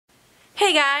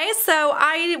Hey guys, so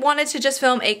I wanted to just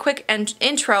film a quick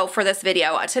intro for this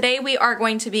video. Today we are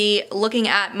going to be looking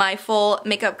at my full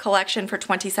makeup collection for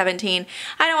 2017.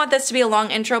 I don't want this to be a long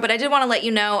intro, but I did want to let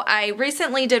you know I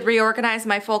recently did reorganize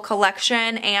my full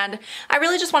collection, and I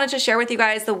really just wanted to share with you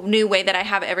guys the new way that I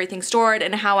have everything stored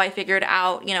and how I figured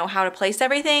out, how to place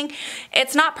everything.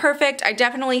 It's not perfect. I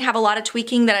definitely have a lot of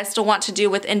tweaking that I still want to do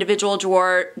with individual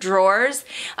drawers.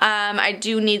 I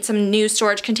do need some new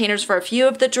storage containers for a few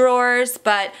of the drawers.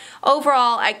 But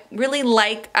overall, I really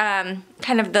like kind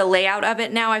of the layout of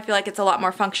it now. I feel like it's a lot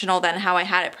more functional than how I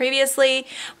had it previously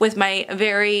with my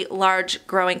very large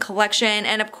growing collection.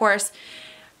 And of course,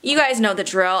 you guys know the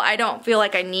drill. I don't feel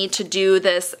like I need to do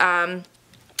this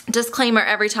disclaimer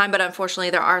every time, but unfortunately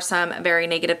there are some very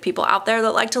negative people out there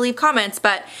that like to leave comments.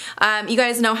 But you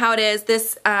guys know how it is.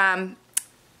 This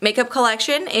makeup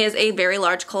collection is a very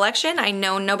large collection. I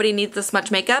know nobody needs this much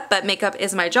makeup, but makeup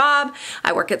is my job.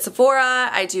 I work at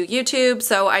Sephora, I do YouTube,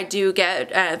 so I do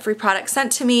get free products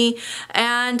sent to me,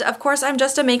 and of course I'm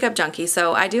just a makeup junkie,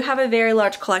 so I do have a very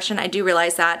large collection. I do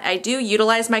realize that. I do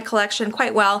utilize my collection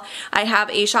quite well. I have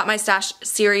a Shop My Stash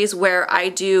series where I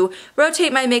do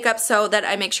rotate my makeup so that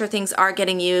I make sure things are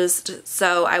getting used,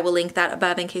 so I will link that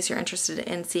above in case you're interested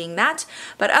in seeing that.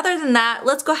 But other than that,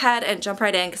 let's go ahead and jump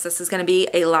right in because this is going to be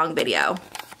a long video.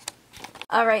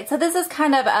 Alright, so this is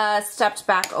kind of a stepped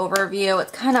back overview.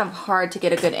 It's kind of hard to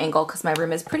get a good angle because my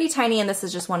room is pretty tiny and this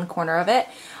is just one corner of it.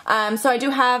 So I do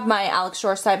have my Alex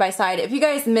drawers side by side. If you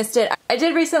guys missed it, I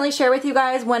did recently share with you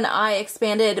guys when I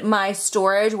expanded my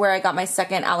storage where I got my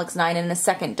second Alex 9 and a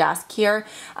second desk here.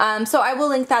 So I will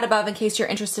link that above in case you're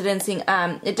interested in seeing.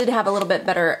 It did have a little bit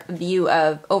better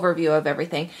overview of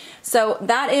everything. So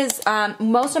that is,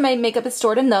 most of my makeup is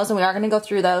stored in those, and we are going to go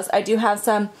through those. I do have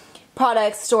some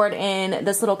products stored in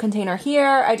this little container here.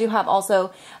 I do have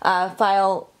also a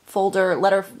file folder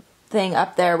letter thing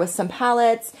up there with some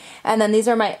palettes, and then these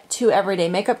are my two everyday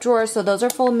makeup drawers, so those are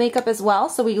full of makeup as well,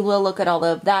 so we will look at all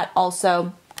of that.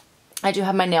 Also, I do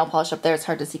have my nail polish up there. It's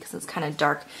hard to see because it's kind of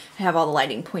dark. I have all the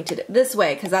lighting pointed this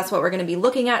way because that's what we're going to be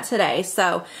looking at today.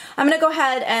 So I'm going to go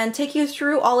ahead and take you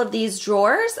through all of these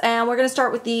drawers, and we're going to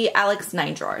start with the Alex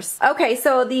 9 drawers. Okay,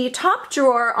 so the top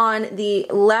drawer on the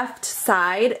left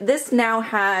side, this now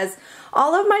has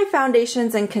all of my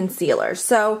foundations and concealers.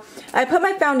 So I put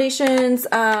my foundations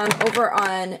over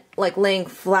on like laying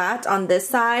flat on this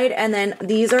side, and then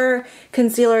these are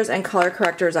concealers and color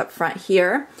correctors up front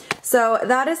here. So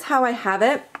that is how I have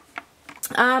it.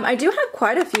 I do have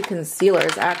quite a few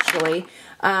concealers actually.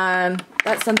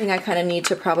 That's something I kind of need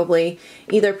to probably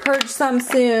either purge some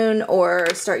soon or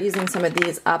start using some of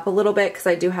these up a little bit because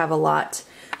I do have a lot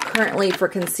currently for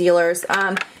concealers.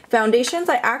 Foundations,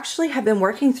 I actually have been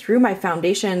working through my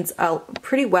foundations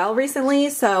pretty well recently,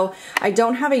 so I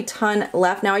don't have a ton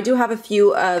left. Now I do have a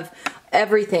few of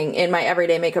everything in my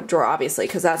everyday makeup drawer, obviously,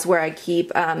 because that's where I keep,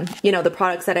 the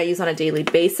products that I use on a daily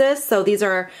basis. So these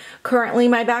are currently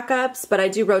my backups, but I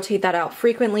do rotate that out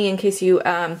frequently in case you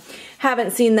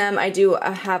haven't seen them. I do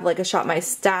have like a Shop My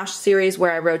Stash series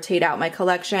where I rotate out my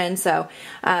collection. So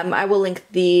I will link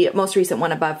the most recent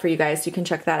one above for you guys so you can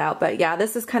check that out. But yeah,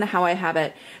 this is kind of how I have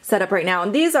it set up right now.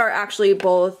 And these are actually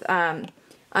both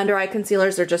under eye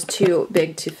concealers. Are just too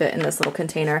big to fit in this little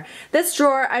container. This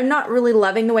drawer, I'm not really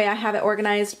loving the way I have it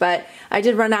organized, but I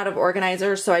did run out of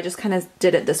organizers, so I just kind of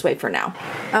did it this way for now.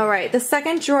 Alright, the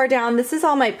second drawer down, this is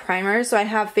all my primers. So I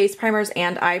have face primers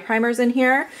and eye primers in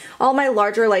here. All my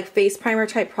larger like face primer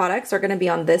type products are going to be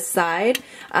on this side.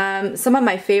 Some of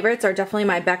my favorites are definitely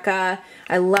my Becca.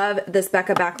 I love this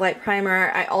Becca Backlight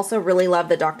Primer. I also really love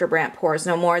the Dr. Brandt Pores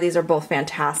No More. These are both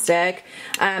fantastic.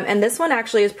 And this one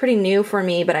actually is pretty new for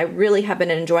me, but I really have been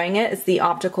enjoying it. It's the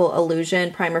Optical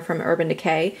Illusion Primer from Urban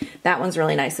Decay. That one's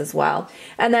really nice as well.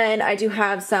 And then I do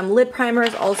have some lid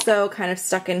primers also kind of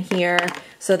stuck in here.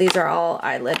 So these are all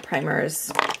eyelid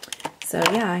primers. So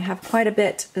yeah, I have quite a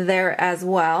bit there as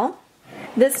well.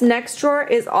 This next drawer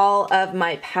is all of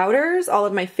my powders, all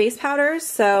of my face powders.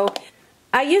 So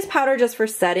I use powder just for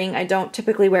setting. I don't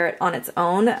typically wear it on its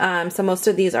own. So most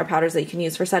of these are powders that you can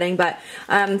use for setting, but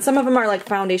some of them are like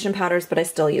foundation powders, but I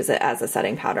still use it as a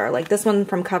setting powder. Like this one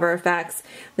from Cover FX.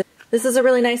 This is a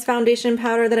really nice foundation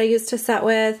powder that I use to set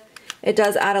with. It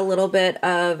does add a little bit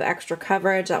of extra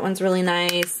coverage. That one's really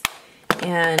nice.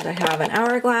 And I have an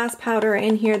Hourglass powder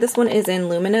in here. This one is in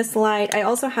Luminous Light. I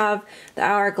also have the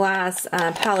Hourglass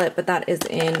palette, but that is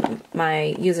in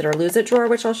my Use It or Lose It drawer,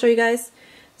 which I'll show you guys.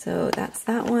 So that's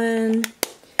that one.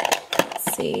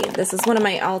 Let's see. This is one of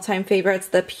my all-time favorites,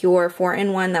 the Pure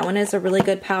 4-in-1. That one is a really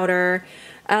good powder.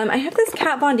 I have this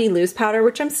Kat Von D loose powder,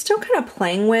 which I'm still kind of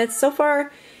playing with. So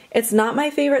far, It's not my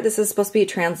favorite. This is supposed to be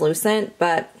translucent,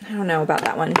 but I don't know about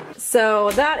that one. So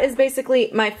that is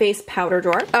basically my face powder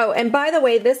drawer. Oh, and by the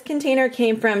way, this container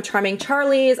came from Charming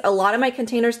Charlie's. A lot of my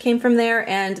containers came from there,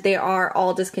 and they are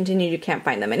all discontinued. You can't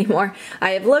find them anymore.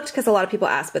 I have looked because a lot of people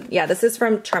asked, but yeah, this is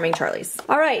from Charming Charlie's.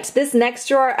 All right, this next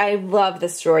drawer, I love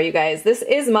this drawer, you guys. This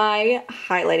is my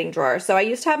highlighting drawer. So I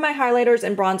used to have my highlighters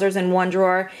and bronzers in one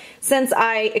drawer. Since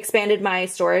I expanded my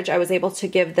storage, I was able to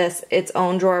give this its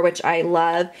own drawer, which I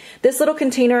love. This little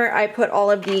container, I put all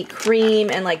of the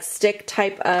cream and like stick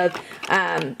type of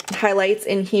highlights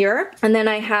in here. And then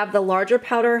I have the larger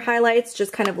powder highlights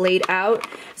just kind of laid out.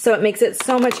 So it makes it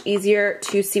so much easier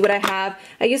to see what I have.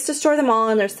 I used to store them all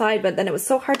on their side, but then it was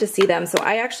so hard to see them. So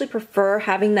I actually prefer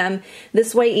having them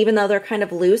this way, even though they're kind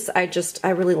of loose. I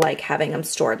really like having them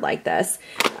stored like this.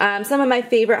 Some of my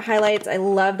favorite highlights, I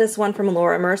love this one from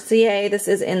Laura Mercier. This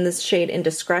is in this shade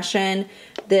Indiscretion.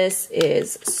 This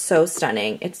is so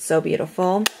stunning. It's so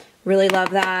beautiful. Really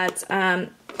love that.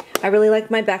 I really like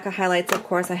my Becca highlights, of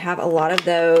course. I have a lot of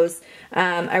those.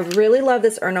 I really love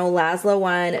this Erno Laszlo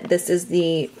one. This is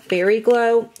the Fairy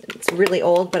Glow. It's really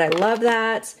old, but I love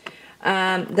that.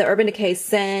 The Urban Decay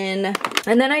Sin.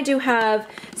 And then I do have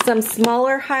some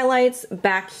smaller highlights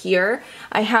back here.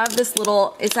 I have this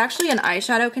little, it's actually an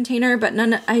eyeshadow container, but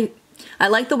I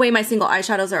like the way my single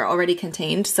eyeshadows are already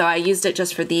contained, so I used it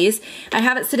just for these. I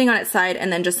have it sitting on its side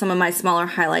and then just some of my smaller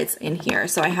highlights in here.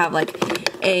 So I have like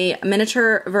a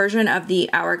miniature version of the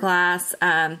Hourglass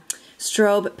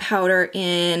strobe powder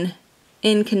in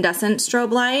incandescent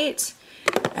strobe light.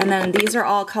 And then these are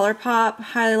all ColourPop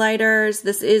highlighters.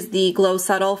 This is the Glow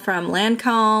Subtle from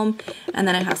Lancome. And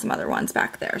then I have some other ones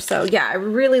back there. So yeah, I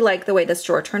really like the way this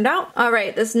drawer turned out. All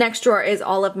right, this next drawer is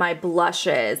all of my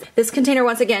blushes. This container,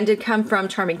 once again, did come from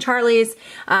Charming Charlie's.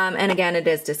 And again, it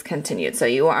is discontinued, so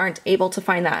you aren't able to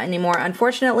find that anymore,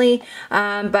 unfortunately.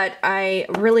 But I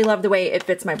really love the way it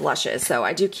fits my blushes. So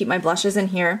I do keep my blushes in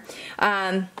here.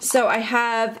 So I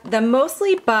have them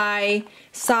mostly by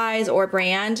size or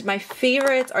brand. My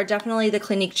favorites are definitely the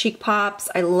Clinique Cheek Pops.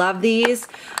 I love these.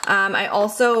 I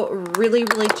also really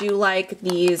do like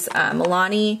these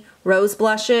Milani Rose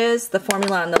blushes. The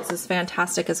formula on those is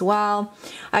fantastic as well.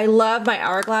 I love my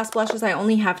Hourglass blushes. I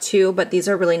only have two, but these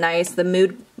are really nice. The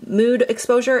Mood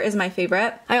Exposure is my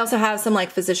favorite. I also have some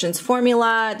like Physicians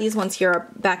Formula. These ones here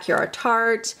back here are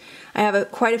Tarte. I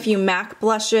have quite a few MAC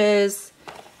blushes.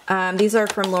 These are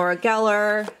from Laura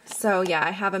Geller. So yeah,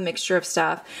 I have a mixture of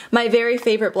stuff. My very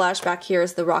favorite blush back here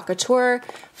is the Rockateur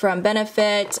from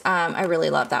Benefit. I really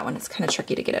love that one. It's kind of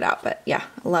tricky to get it out, but yeah,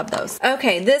 I love those.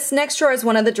 Okay, this next drawer is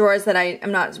one of the drawers that I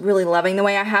am not really loving the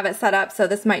way I have it set up, so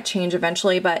this might change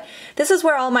eventually, but this is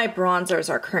where all my bronzers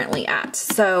are currently at.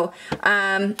 So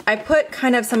I put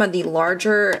kind of some of the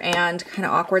larger and kind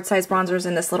of awkward size bronzers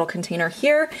in this little container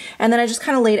here, and then I just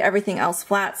kind of laid everything else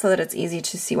flat so that it's easy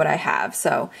to see what I have.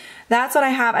 So that's what I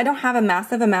have. I don't have a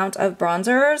massive amount of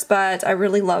bronzers, but I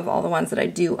really love all the ones that I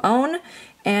do own.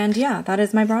 And yeah, that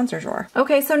is my bronzer drawer.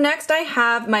 Okay, so next I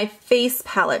have my face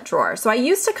palette drawer. So I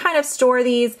used to kind of store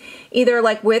these either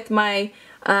like with my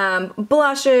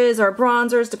blushes or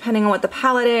bronzers, depending on what the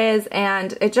palette is,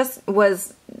 and it just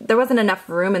was, there wasn't enough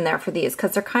room in there for these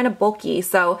because they're kind of bulky.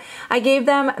 So I gave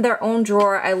them their own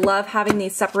drawer. I love having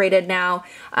these separated now.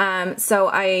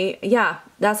 Yeah,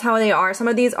 that's how they are. Some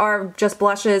of these are just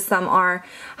blushes, some are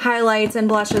highlights and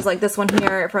blushes, like this one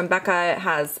here from Becca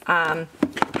has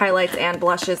highlights and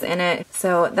blushes in it.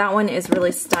 So that one is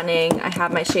really stunning. I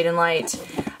have my Shade and Light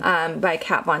by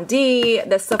Kat Von D.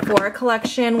 The Sephora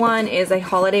collection one is a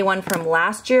holiday one from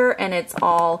last year, and it's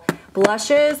all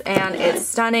blushes and it's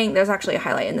stunning. There's actually a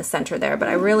highlight in the center there, but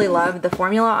I really love the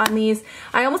formula on these.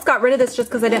 I almost got rid of this just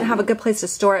because I didn't have a good place to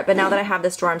store it, but now that I have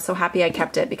this drawer, I'm so happy I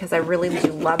kept it because I really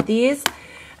do love these.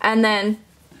 And then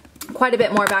quite a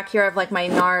bit more back here of like my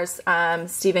NARS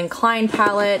Stephen Klein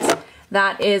palette.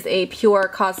 That is a Pure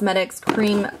Cosmetics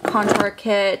cream contour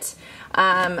kit.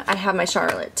 I have my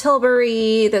Charlotte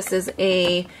Tilbury. This is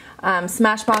a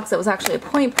Smashbox that was actually a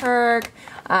Point Perk.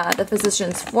 The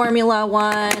Physicians Formula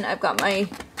one. I've got my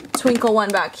Twinkle one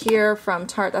back here from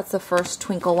Tarte. That's the first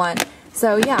Twinkle one.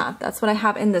 So yeah, that's what I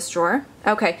have in this drawer.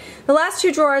 Okay, the last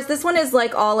two drawers, this one is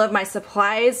like all of my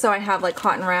supplies. So I have like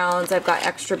cotton rounds, I've got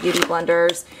extra beauty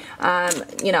blenders,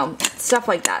 you know, stuff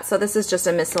like that. So this is just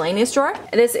a miscellaneous drawer.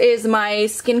 This is my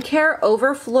skincare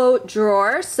overflow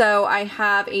drawer. So I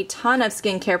have a ton of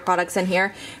skincare products in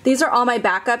here. These are all my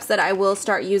backups that I will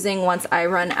start using once I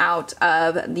run out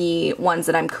of the ones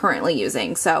that I'm currently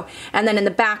using. So, and then in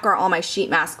the back are all my sheet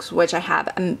masks, which I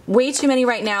have way too many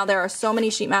right now. There are so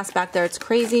many sheet masks back there, it's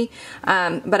crazy.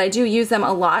 But I do use them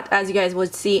a lot, as you guys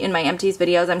would see in my empties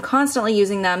videos. I'm constantly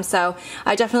using them, so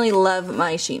I definitely love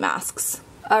my sheet masks.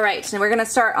 Alright, and we're going to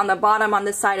start on the bottom on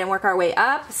this side and work our way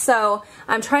up. So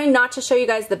I'm trying not to show you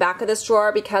guys the back of this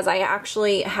drawer because I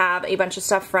actually have a bunch of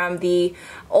stuff from the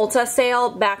Ulta sale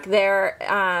back there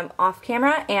off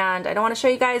camera, and I don't want to show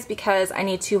you guys because I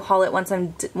need to haul it once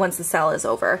the sale is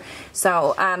over.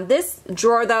 So this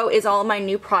drawer though is all of my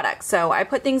new products. So I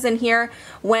put things in here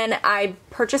when I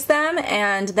purchase them,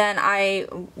 and then I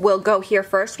will go here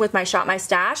first with my Shop My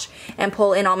Stash and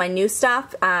pull in all my new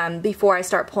stuff before I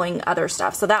start pulling other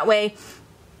stuff. So that way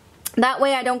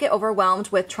I don't get overwhelmed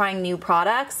with trying new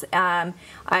products.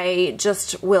 I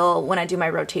just will, when I do my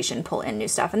rotation, pull in new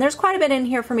stuff. And there's quite a bit in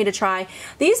here for me to try.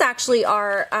 These actually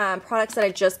are products that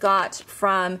I just got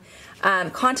from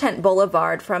Content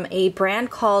Boulevard from a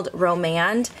brand called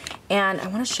Romand. And I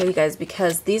want to show you guys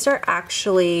because these are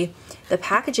actually, the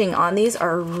packaging on these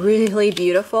are really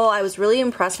beautiful. I was really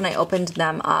impressed when I opened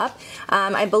them up.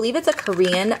 I believe it's a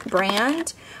Korean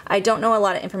brand. I don't know a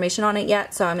lot of information on it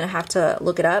yet, so I'm going to have to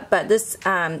look it up. But this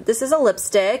is a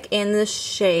lipstick in the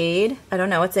shade, I don't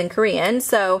know, it's in Korean.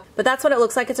 So, but that's what it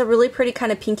looks like. It's a really pretty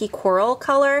kind of pinky coral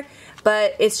color.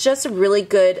 But it's just a really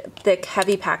good, thick,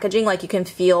 heavy packaging. Like you can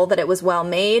feel that it was well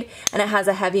made, and it has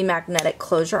a heavy magnetic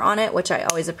closure on it, which I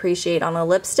always appreciate on a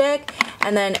lipstick.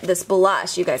 And then this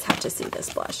blush, you guys have to see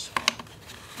this blush.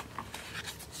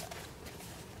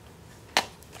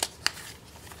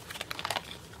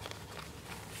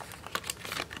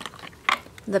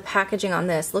 The packaging on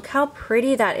this, look how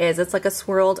pretty that is. It's like a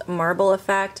swirled marble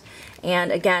effect.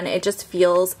 And again, it just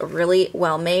feels really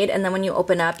well made. And then when you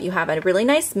open up, you have a really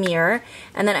nice mirror.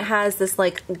 And then it has this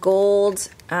like gold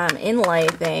inlay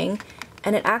thing.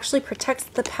 And it actually protects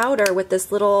the powder with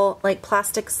this little like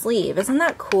plastic sleeve. Isn't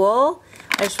that cool?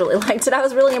 I just really liked it. I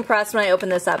was really impressed when I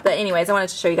opened this up. But anyways, I wanted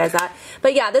to show you guys that.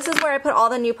 But yeah, this is where I put all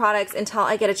the new products until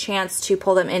I get a chance to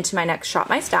pull them into my next Shop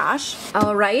My Stash.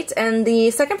 Alright, and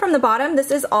the second from the bottom, this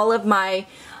is all of my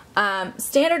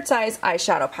standard size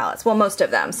eyeshadow palettes. Well, most of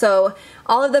them. So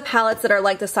all of the palettes that are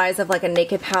like the size of like a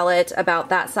Naked palette, about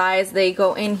that size, they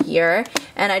go in here.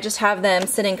 And I just have them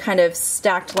sitting kind of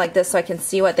stacked like this so I can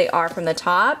see what they are from the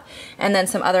top. And then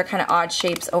some other kind of odd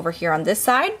shapes over here on this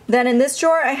side. Then in this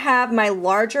drawer I have my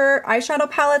larger eyeshadow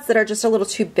palettes that are just a little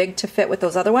too big to fit with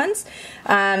those other ones.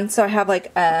 So I have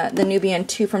like the Nubian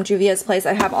 2 from Juvia's Place.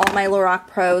 I have all my Lorac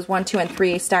Pros 1, 2, and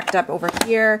 3 stacked up over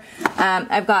here.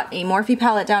 I've got a Morphe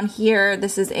palette down here.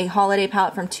 This is a holiday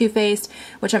palette from Too Faced,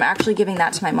 which I'm actually giving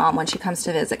that to my mom when she comes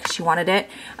to visit because she wanted it.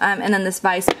 And then this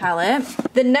Vice palette.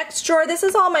 The next drawer, this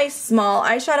is all my small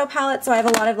eyeshadow palettes. So I have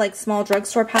a lot of like small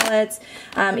drugstore palettes,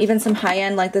 even some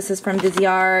high-end, like this is from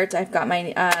Viseart. I've got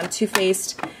my Too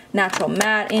Faced Natural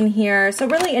Matte in here. So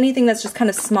really anything that's just kind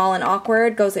of small and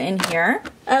awkward goes in here.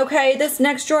 Okay, this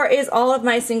next drawer is all of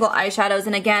my single eyeshadows,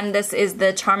 and again, this is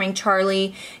the Charming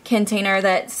Charlie container,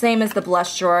 that same as the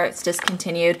blush drawer, it's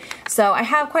discontinued. So I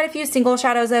have quite a few single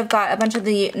shadows. I've got a bunch of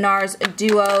the NARS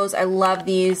Duos. I love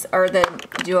these, or the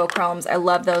Duochromes. I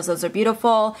love those. Those are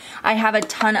beautiful. I have a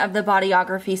ton of the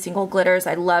Bodyography single glitters.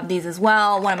 I love these as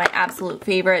well. One of my absolute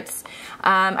favorites.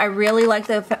 I really like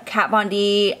the Kat Von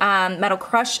D Metal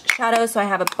Crush shadows, so I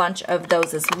have a bunch of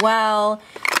those as well.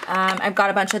 I've got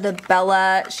a bunch of the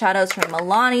Bella shadows from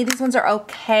Milani. These ones are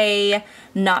okay.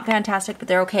 Not fantastic, but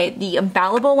they're okay. The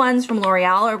Infallible ones from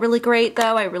L'Oreal are really great,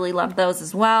 though. I really love those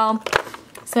as well.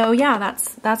 So yeah,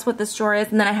 that's what this drawer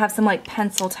is. And then I have some like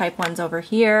pencil type ones over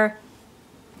here.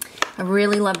 I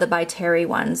really love the By Terry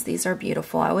ones. These are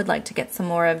beautiful. I would like to get some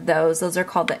more of those. Those are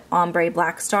called the Ombre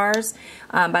Black Stars.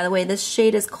 By the way, this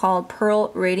shade is called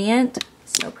Pearl Radiant.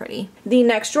 So pretty. The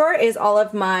next drawer is all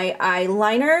of my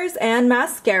eyeliners and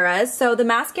mascaras. So the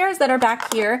mascaras that are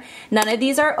back here, none of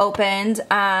these are opened.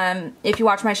 If you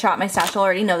watch my Shop My Stash, you'll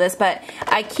already know this, but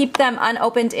I keep them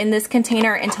unopened in this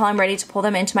container until I'm ready to pull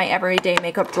them into my everyday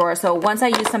makeup drawer. So once I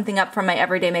use something up from my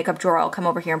everyday makeup drawer, I'll come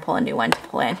over here and pull a new one to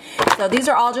pull in. So these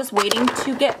are all just waiting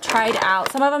to get tried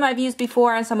out. Some of them I've used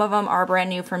before and some of them are brand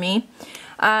new for me.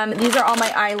 These are all my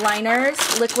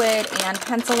eyeliners, liquid and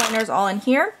pencil liners all in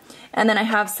here. And then I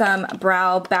have some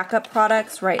brow backup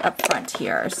products right up front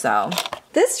here. So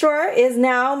this drawer is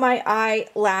now my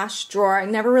eyelash drawer. I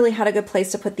never really had a good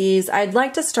place to put these. I'd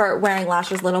like to start wearing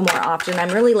lashes a little more often.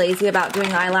 I'm really lazy about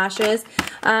doing eyelashes,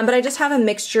 but I just have a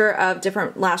mixture of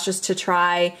different lashes to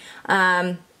try.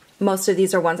 Most of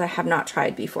these are ones I have not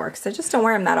tried before because I just don't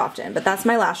wear them that often, but that's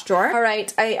my lash drawer. All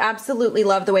right, I absolutely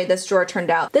love the way this drawer turned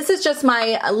out. This is just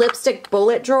my lipstick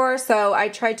bullet drawer, so I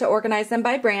tried to organize them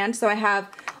by brand. So I have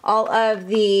all of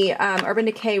the Urban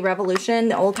Decay Revolution,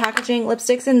 the old packaging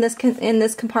lipsticks in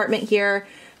this compartment here.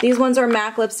 These ones are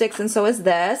MAC lipsticks, and so is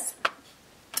this.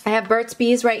 I have Burt's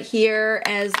Bees right here,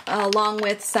 as along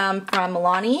with some from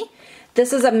Milani.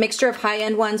 This is a mixture of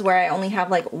high-end ones where I only have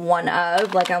like one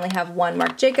of. Like I only have one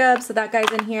Marc Jacobs, so that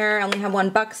guy's in here. I only have one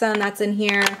Buxom, that's in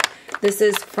here. This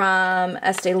is from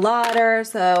Estee Lauder,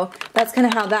 so that's kind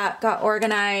of how that got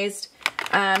organized.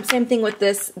 Same thing with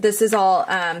this. This is all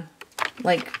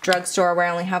like drugstore where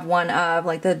I only have one of,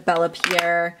 like the Bella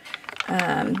Pierre.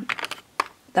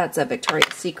 That's a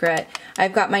Victoria's Secret.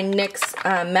 I've got my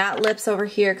NYX matte lips over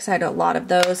here because I had a lot of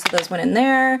those, so those went in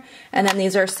there. And then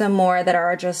these are some more that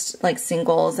are just like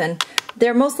singles, and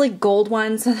they're mostly gold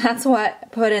ones, so that's what I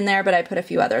put in there, but I put a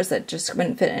few others that just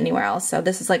wouldn't fit anywhere else. So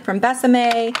this is like from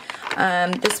Besame.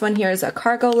 This one here is a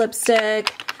cargo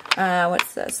lipstick.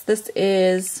 What's this? This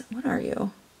is, what are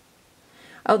you?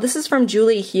 Oh, this is from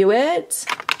Julie Hewitt.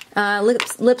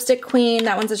 Lipstick Queen,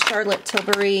 that one's a Charlotte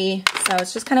Tilbury, so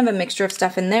it's just kind of a mixture of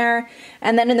stuff in there.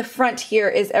 And then in the front here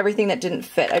is everything that didn't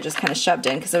fit. I just kind of shoved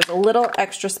in because there's a little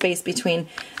extra space between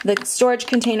the storage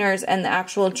containers and the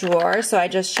actual drawer, so I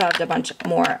just shoved a bunch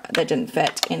more that didn't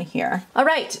fit in here.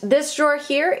 Alright, this drawer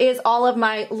here is all of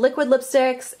my liquid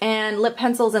lipsticks and lip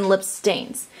pencils and lip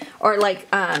stains, or like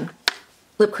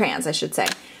lip crayons I should say.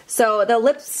 So the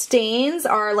lip stains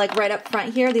are like right up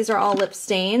front here. These are all lip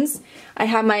stains. I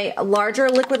have my larger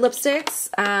liquid lipsticks,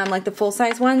 like the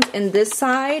full-size ones, in this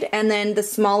side, and then the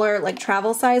smaller like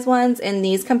travel size ones in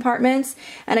these compartments.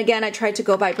 And again, I tried to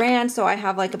go by brand, so I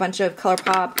have like a bunch of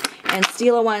ColourPop and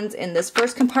Stila ones in this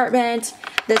first compartment.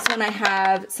 This one I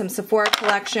have some Sephora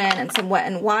collection and some Wet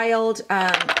n Wild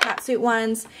catsuit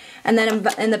ones. And then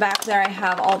in the back there I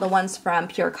have all the ones from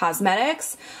Pure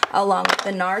Cosmetics, along with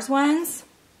the NARS ones.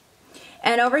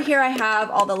 And over here I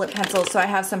have all the lip pencils. So I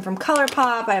have some from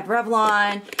ColourPop, I have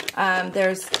Revlon.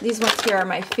 There's these ones here are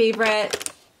my favorite.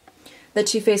 The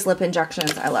Too Faced lip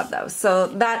injections, I love those. So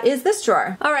that is this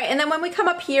drawer. All right, and then when we come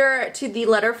up here to the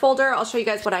letter folder, I'll show you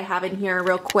guys what I have in here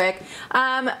real quick.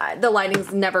 The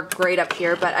lighting's never great up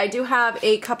here, but I do have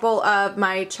a couple of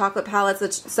my chocolate palettes,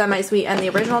 the Semi-Sweet and the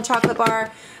Original Chocolate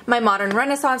Bar. My Modern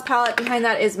Renaissance palette. Behind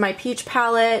that is my Peach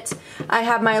palette. I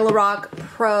have my Lorac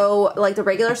Pro, like the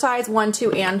regular size, 1,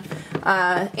 2,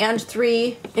 and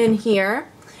 3 in here.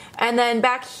 And then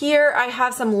back here I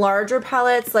have some larger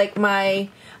palettes, like my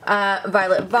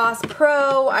Violet Voss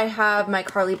Pro. I have my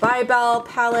Carly Bybel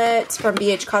palette from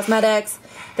BH Cosmetics.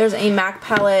 There's a MAC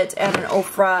palette and an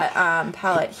Ofra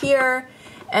palette here.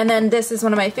 And then this is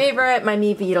one of my favorite, my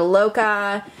Mi Vida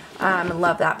Loca. I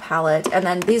love that palette. And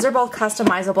then these are both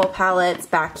customizable palettes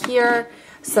back here.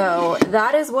 So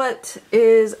that is what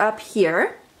is up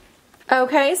here.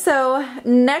 Okay, so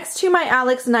next to my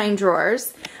Alex 9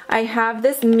 drawers, I have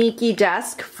this Miki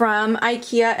desk from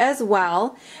IKEA as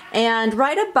well. And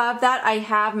right above that, I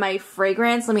have my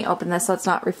fragrance. Let me open this so it's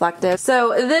not reflective.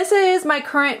 So this is my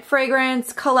current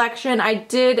fragrance collection. I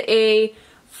did a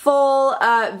full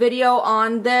video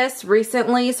on this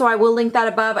recently, so I will link that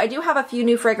above. I do have a few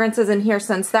new fragrances in here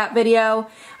since that video,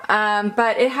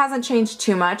 but it hasn't changed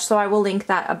too much, so I will link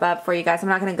that above for you guys. I'm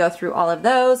not going to go through all of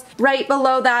those. Right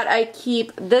below that, I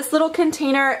keep this little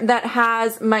container that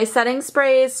has my setting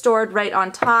sprays stored right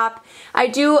on top. I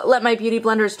do let my beauty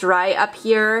blenders dry up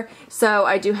here, so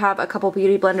I do have a couple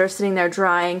beauty blenders sitting there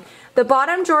drying. The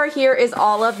bottom drawer here is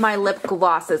all of my lip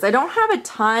glosses. I don't have a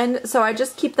ton, so I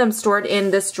just keep them stored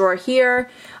in this drawer here.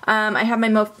 I have my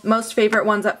most favorite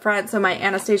ones up front, so my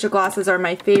Anastasia glosses are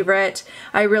my favorite.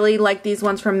 I really like these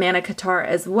ones from Manna Qatar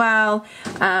as well.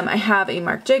 I have a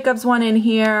Marc Jacobs one in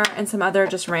here and some other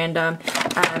just random.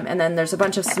 And then there's a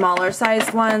bunch of smaller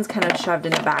sized ones kind of shoved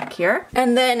in the back here.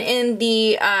 And then in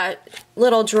the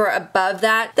little drawer above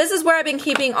that, this is where I've been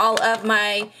keeping all of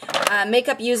my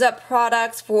makeup use up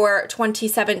products for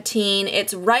 2017.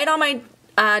 It's right on my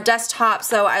desktop,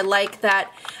 so I like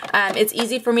that it's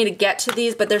easy for me to get to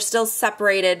these, but they're still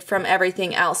separated from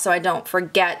everything else, so I don't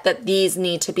forget that these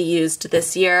need to be used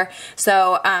this year.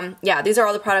 So yeah, these are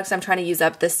all the products I'm trying to use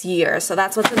up this year, so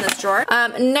that's what's in this drawer.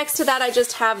 Next to that, I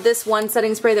just have this one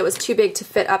setting spray that was too big to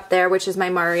fit up there, which is my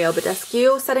Mario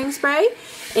Badescu setting spray.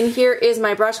 And here is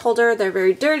my brush holder. They're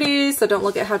very dirty, so don't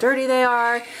look at how dirty they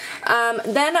are.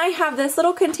 Then I have this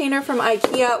little container from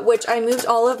IKEA, which I moved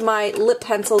all of my lip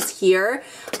pencils here.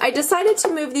 I decided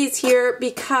to move these here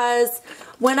because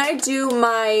when I do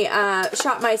my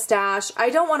Shop My Stash, I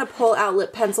don't want to pull out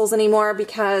lip pencils anymore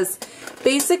because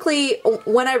basically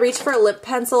when I reach for a lip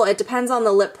pencil, it depends on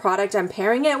the lip product I'm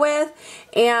pairing it with,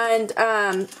 and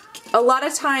a lot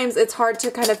of times it's hard to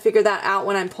kind of figure that out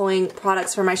when I'm pulling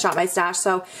products from my Shop My Stash.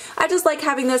 So I just like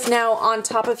having this now on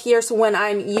top of here, so when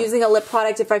I'm using a lip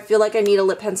product, if I feel like I need a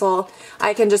lip pencil,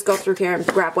 I can just go through here and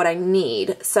grab what I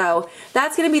need. So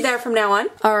that's going to be there from now on.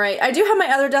 Alright, I do have my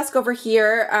other desk over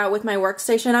here with my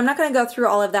workstation. I'm not going to go through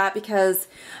all of that because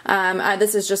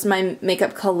this is just my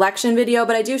makeup collection video,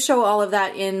 but I do show all of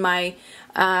that in my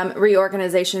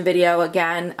reorganization video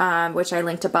again, which I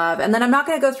linked above. And then I'm not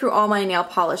going to go through all my nail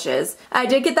polishes. I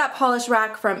did get that polish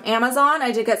rack from Amazon.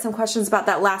 I did get some questions about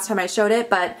that last time I showed it,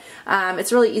 but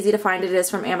it's really easy to find. It is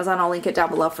from Amazon. I'll link it down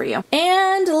below for you.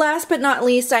 And last but not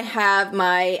least, I have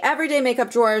my everyday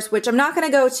makeup drawers, which I'm not going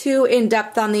to go too in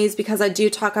depth on these because I do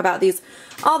talk about these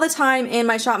all the time in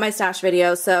my Shop My Stash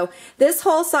video. So this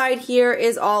whole side here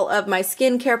is all of my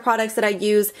skincare products that I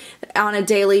use on a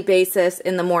daily basis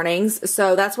in the mornings.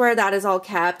 So that's where that is all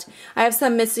kept. I have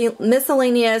some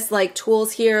miscellaneous like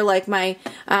tools here, like my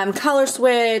color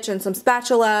switch and some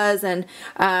spatulas, and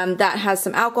that has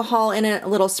some alcohol in it, a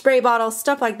little spray bottle,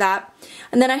 stuff like that.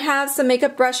 And then I have some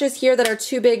makeup brushes here that are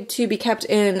too big to be kept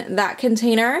in that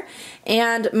container.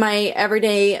 And my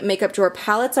everyday makeup drawer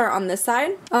palettes are on this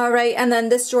side. Alright, and then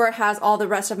this drawer has all the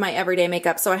rest of my everyday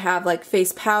makeup. So I have like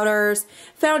face powders,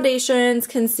 foundations,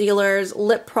 concealers,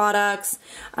 lip products,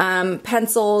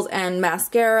 pencils and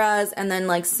mascaras, and then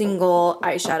like single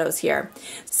eyeshadows here.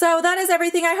 So that is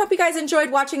everything. I hope you guys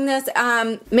enjoyed watching this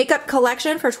makeup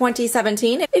collection for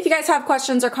 2017. If you guys have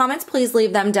questions or comments, please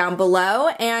leave them down below,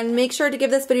 and make sure to give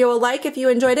this video a like if you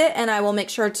enjoyed it, and I will make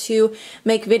sure to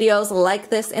make videos like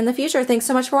this in the future. Thanks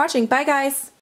so much for watching. Bye guys!